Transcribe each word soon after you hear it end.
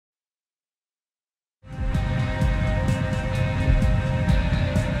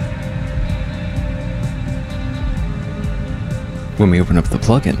When we open up the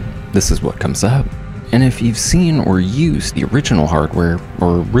plugin, this is what comes up. And if you've seen or used the original hardware,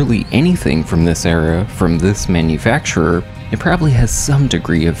 or really anything from this era, from this manufacturer, it probably has some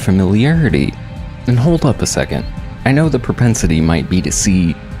degree of familiarity. And hold up a second. I know the propensity might be to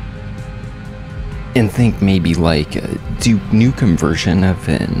see and think maybe like a Duke Nukem version of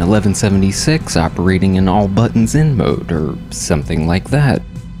an 1176 operating in all buttons in mode, or something like that.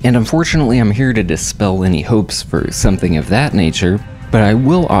 And unfortunately, I'm here to dispel any hopes for something of that nature, but I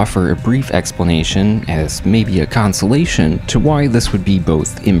will offer a brief explanation as maybe a consolation to why this would be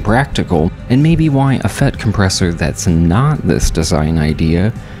both impractical, and maybe why a FET compressor that's not this design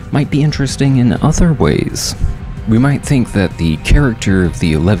idea might be interesting in other ways. We might think that the character of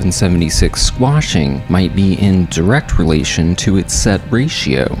the 1176 squashing might be in direct relation to its set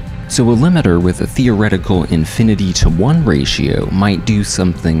ratio. So a limiter with a theoretical infinity to 1 ratio might do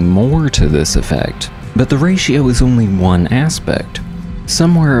something more to this effect. But the ratio is only one aspect.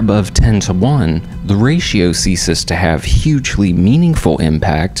 Somewhere above 10 to 1, the ratio ceases to have hugely meaningful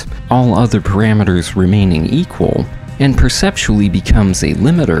impact, all other parameters remaining equal, and perceptually becomes a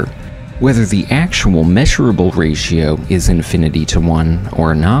limiter, whether the actual measurable ratio is infinity to 1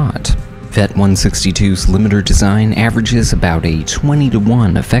 or not. FET162's limiter design averages about a 20 to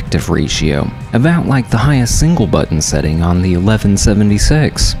 1 effective ratio, about like the highest single button setting on the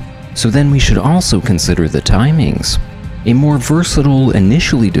 1176. So then we should also consider the timings. A more versatile,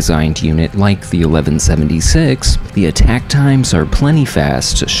 initially designed unit like the 1176, the attack times are plenty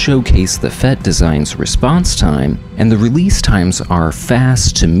fast to showcase the FET design's response time, and the release times are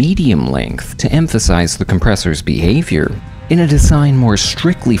fast to medium length to emphasize the compressor's behavior. In a design more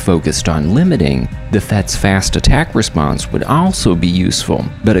strictly focused on limiting, the FET's fast attack response would also be useful,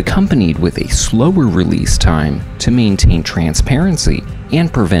 but accompanied with a slower release time to maintain transparency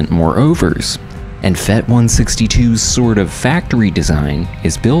and prevent more overs. And FET162's sort of factory design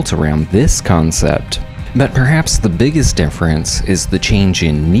is built around this concept. But perhaps the biggest difference is the change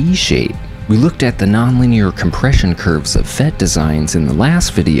in knee shape. We looked at the nonlinear compression curves of FET designs in the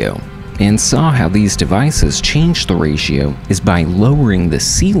last video, and saw how these devices change the ratio is by lowering the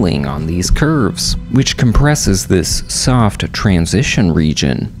ceiling on these curves, which compresses this soft transition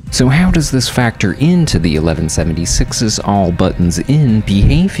region. So how does this factor into the 1176's all buttons in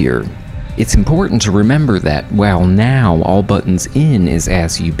behavior? It's important to remember that while now all buttons in is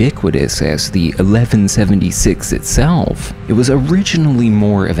as ubiquitous as the 1176 itself, it was originally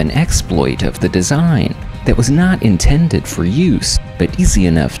more of an exploit of the design that was not intended for use, but easy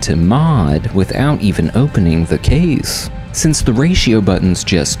enough to mod without even opening the case. Since the ratio buttons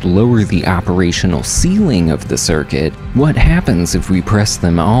just lower the operational ceiling of the circuit, what happens if we press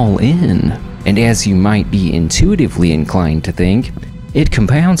them all in? And as you might be intuitively inclined to think, it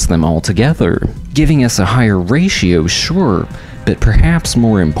compounds them all together, giving us a higher ratio, sure, but perhaps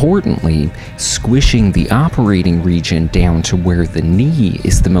more importantly, squishing the operating region down to where the knee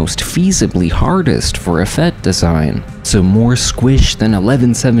is the most feasibly hardest for a FET design. So more squish than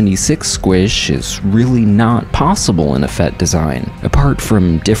 1176 squish is really not possible in a FET design, apart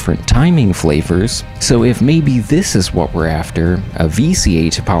from different timing flavors. So if maybe this is what we're after, a VCA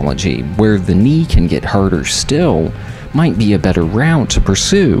topology where the knee can get harder still, might be a better route to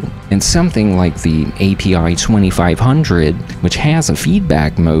pursue, and something like the API 2500, which has a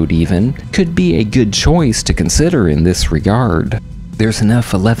feedback mode even, could be a good choice to consider in this regard. There's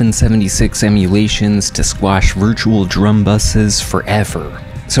enough 1176 emulations to squash virtual drum buses forever,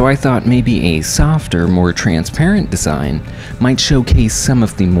 so I thought maybe a softer, more transparent design might showcase some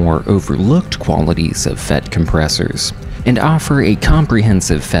of the more overlooked qualities of FET compressors, and offer a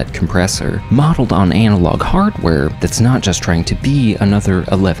comprehensive FET compressor modeled on analog hardware that's not just trying to be another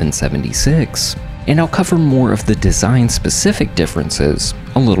 1176. And I'll cover more of the design-specific differences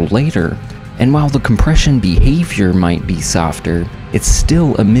a little later. And while the compression behavior might be softer, it's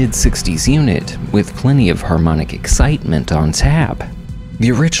still a mid-60s unit with plenty of harmonic excitement on tap.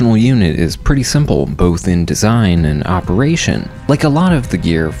 The original unit is pretty simple, both in design and operation. Like a lot of the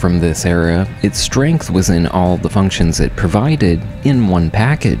gear from this era, its strength was in all the functions it provided in one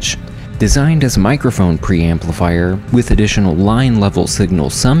package. Designed as a microphone preamplifier with additional line-level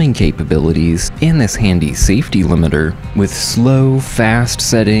signal summing capabilities and this handy safety limiter, with slow, fast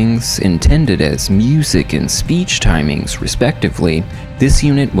settings intended as music and speech timings respectively, This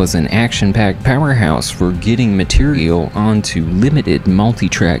unit was an action-packed powerhouse for getting material onto limited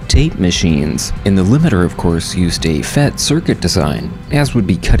multi-track tape machines, and the limiter of course used a FET circuit design, as would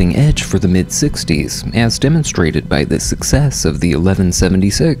be cutting edge for the mid-60s, as demonstrated by the success of the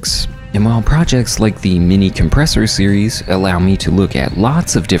 1176. And while projects like the Mini Compressor series allow me to look at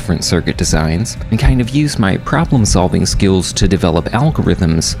lots of different circuit designs and kind of use my problem-solving skills to develop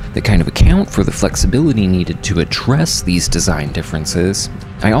algorithms that kind of account for the flexibility needed to address these design differences,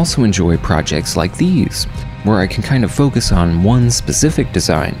 I also enjoy projects like these, where I can kind of focus on one specific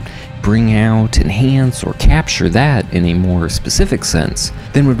design, bring out, enhance, or capture that in a more specific sense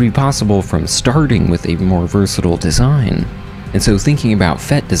than would be possible from starting with a more versatile design. And so thinking about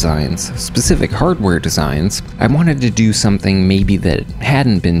FET designs, specific hardware designs, I wanted to do something maybe that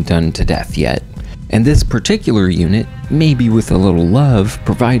hadn't been done to death yet. And this particular unit, maybe with a little love,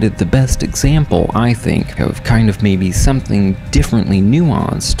 provided the best example, I think, of kind of maybe something differently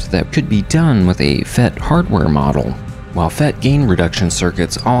nuanced that could be done with a FET hardware model. While FET gain reduction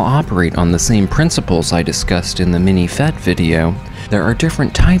circuits all operate on the same principles I discussed in the mini FET video, there are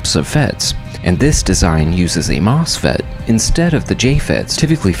different types of FETs, and this design uses a MOSFET instead of the JFETs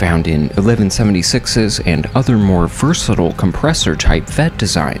typically found in 1176s and other more versatile compressor type FET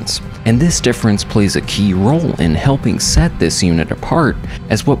designs. And this difference plays a key role in helping set this unit apart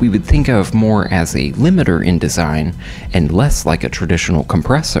as what we would think of more as a limiter in design and less like a traditional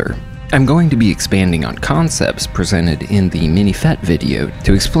compressor. I'm going to be expanding on concepts presented in the mini FET video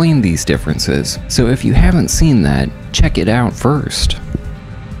to explain these differences, so if you haven't seen that, check it out first.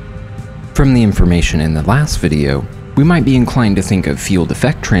 From the information in the last video, we might be inclined to think of field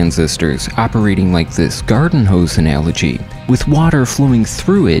effect transistors operating like this garden hose analogy, with water flowing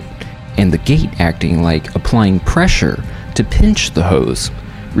through it and the gate acting like applying pressure to pinch the hose,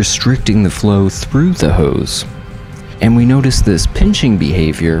 restricting the flow through the hose. And we notice this pinching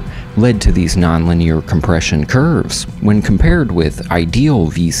behavior led to these nonlinear compression curves when compared with ideal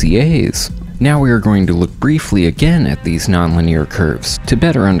VCAs. Now we are going to look briefly again at these nonlinear curves to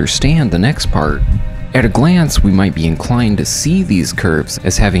better understand the next part. At a glance, we might be inclined to see these curves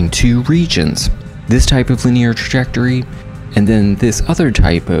as having two regions, this type of linear trajectory and then this other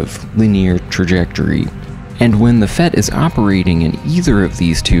type of linear trajectory. And when the FET is operating in either of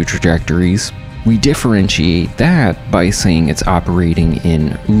these two trajectories, we differentiate that by saying it's operating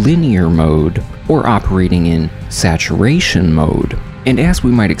in linear mode or operating in saturation mode. And as we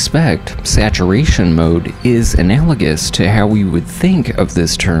might expect, saturation mode is analogous to how we would think of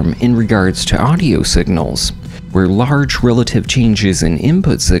this term in regards to audio signals, where large relative changes in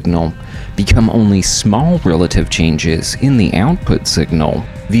input signal become only small relative changes in the output signal.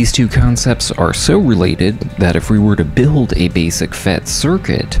 These two concepts are so related that if we were to build a basic FET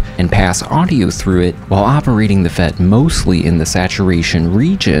circuit and pass audio through it while operating the FET mostly in the saturation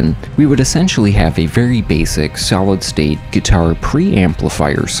region, we would essentially have a very basic solid-state guitar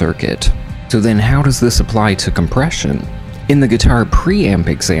preamplifier circuit. So then how does this apply to compression? In the guitar preamp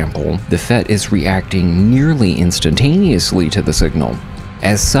example, the FET is reacting nearly instantaneously to the signal.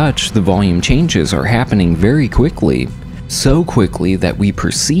 As such, the volume changes are happening very quickly. So quickly that we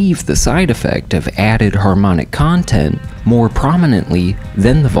perceive the side effect of added harmonic content more prominently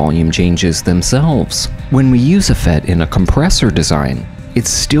than the volume changes themselves. When we use a FET in a compressor design, it's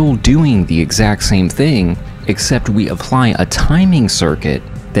still doing the exact same thing, except we apply a timing circuit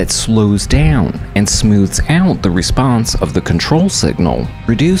that slows down and smooths out the response of the control signal,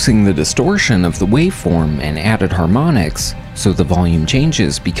 reducing the distortion of the waveform and added harmonics, so the volume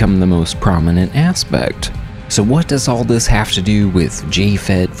changes become the most prominent aspect. So what does all this have to do with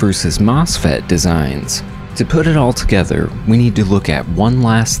JFET versus MOSFET designs? To put it all together, we need to look at one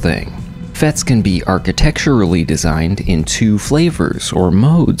last thing. FETs can be architecturally designed in two flavors or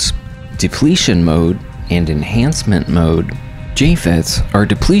modes, depletion mode and enhancement mode. JFETs are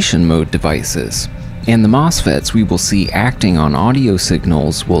depletion mode devices, and the MOSFETs we will see acting on audio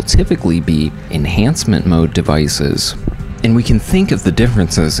signals will typically be enhancement mode devices. And we can think of the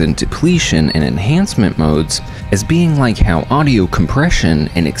differences in depletion and enhancement modes as being like how audio compression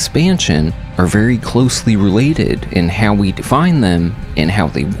and expansion are very closely related in how we define them and how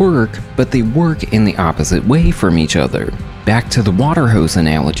they work, but they work in the opposite way from each other. Back to the water hose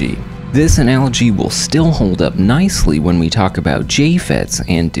analogy. This analogy will still hold up nicely when we talk about JFETs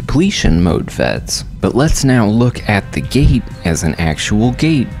and depletion mode FETs. But let's now look at the gate as an actual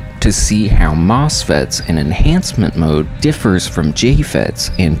gate to see how MOSFETs and enhancement mode differs from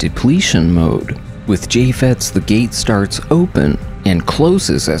JFETs and depletion mode. With JFETs, the gate starts open and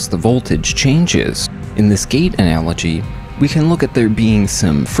closes as the voltage changes. In this gate analogy, we can look at there being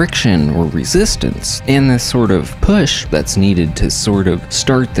some friction or resistance, and this sort of push that's needed to sort of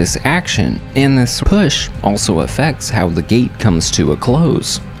start this action, and this push also affects how the gate comes to a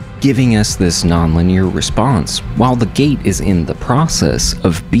close, giving us this nonlinear response while the gate is in the process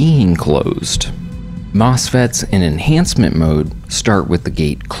of being closed. MOSFETs in enhancement mode start with the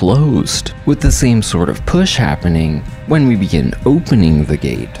gate closed, with the same sort of push happening when we begin opening the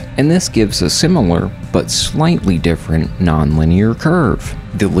gate, and this gives a similar but slightly different nonlinear curve.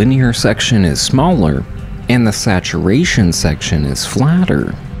 The linear section is smaller, and the saturation section is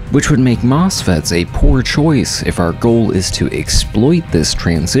flatter, which would make MOSFETs a poor choice if our goal is to exploit this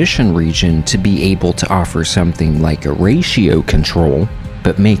transition region to be able to offer something like a ratio control,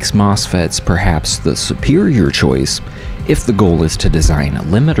 but makes MOSFETs perhaps the superior choice if the goal is to design a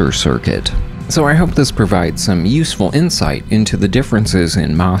limiter circuit. So I hope this provides some useful insight into the differences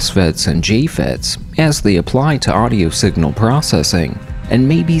in MOSFETs and JFETs as they apply to audio signal processing, and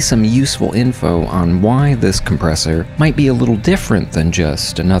maybe some useful info on why this compressor might be a little different than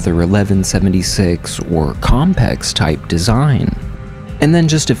just another 1176 or Compex type design. And then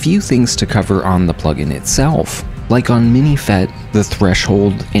just a few things to cover on the plugin itself. Like on MiniFET, the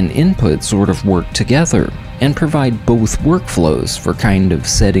threshold and input sort of work together and provide both workflows for kind of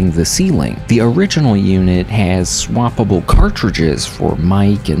setting the ceiling. The original unit has swappable cartridges for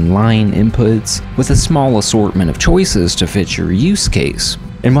mic and line inputs with a small assortment of choices to fit your use case.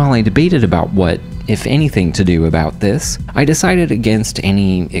 And while I debated about what, if anything, to do about this, I decided against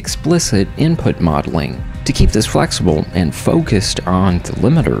any explicit input modeling to keep this flexible and focused on the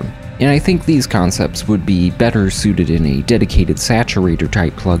limiter. And I think these concepts would be better suited in a dedicated saturator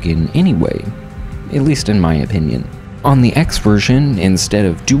type plugin anyway, at least in my opinion. On the X version, instead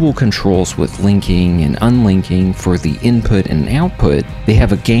of dual controls with linking and unlinking for the input and output, they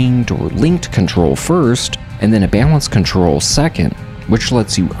have a gained or linked control first, and then a balance control second, which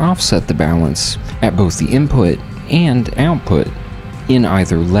lets you offset the balance at both the input and output in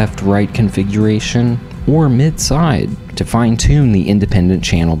either left-right configuration or mid-side to fine-tune the independent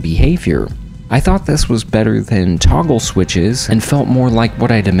channel behavior. I thought this was better than toggle switches and felt more like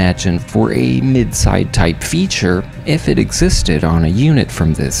what I'd imagine for a mid-side type feature if it existed on a unit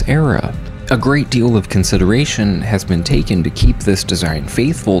from this era. A great deal of consideration has been taken to keep this design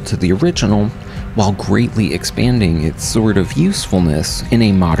faithful to the original while greatly expanding its sort of usefulness in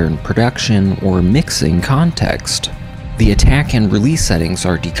a modern production or mixing context. The attack and release settings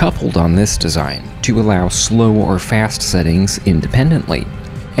are decoupled on this design to allow slow or fast settings independently,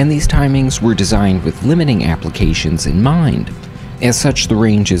 and these timings were designed with limiting applications in mind. As such, the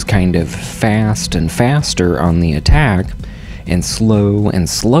range is kind of fast and faster on the attack, and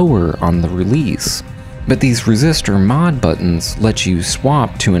slower on the release. But these resistor mod buttons let you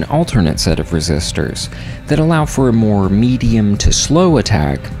swap to an alternate set of resistors that allow for a more medium to slow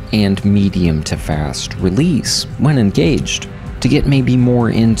attack and medium to fast release when engaged, to get maybe more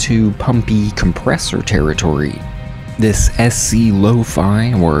into pumpy compressor territory. This SC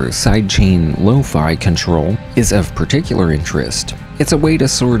Lo-Fi or sidechain Lo-Fi control is of particular interest. It's a way to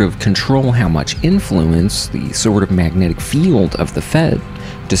sort of control how much influence the sort of magnetic field of the FET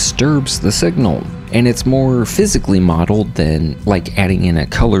disturbs the signal, and it's more physically modeled than like adding in a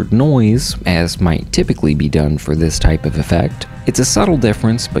colored noise as might typically be done for this type of effect. It's a subtle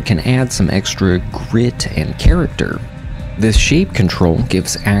difference but can add some extra grit and character. This shape control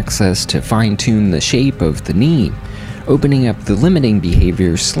gives access to fine-tune the shape of the knee, opening up the limiting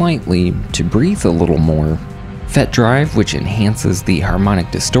behavior slightly to breathe a little more. FET drive, which enhances the harmonic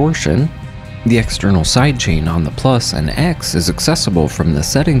distortion. The external sidechain on the Plus and X is accessible from the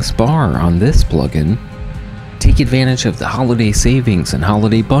settings bar on this plugin. Take advantage of the holiday savings and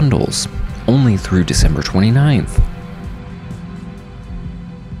holiday bundles, only through December 29th.